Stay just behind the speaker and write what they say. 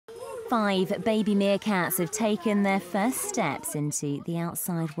5 baby meerkats have taken their first steps into the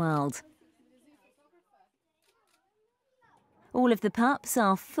outside world. All of the pups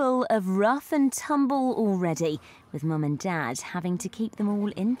are full of rough and tumble already, with Mum and Dad having to keep them all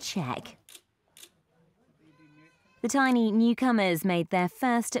in check. The tiny newcomers made their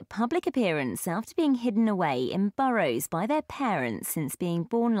first public appearance after being hidden away in burrows by their parents since being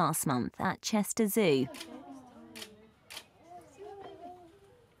born last month at Chester Zoo.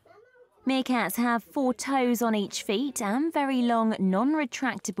 Meerkats have 4 toes on each feet and very long,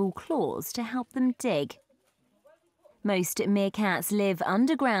 non-retractable claws to help them dig. Most meerkats live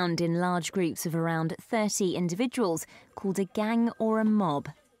underground in large groups of around 30 individuals, called a gang or a mob.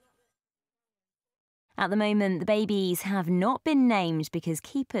 At the moment, the babies have not been named because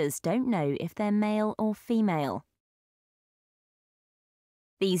keepers don't know if they're male or female.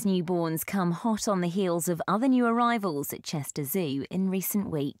 These newborns come hot on the heels of other new arrivals at Chester Zoo in recent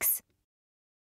weeks.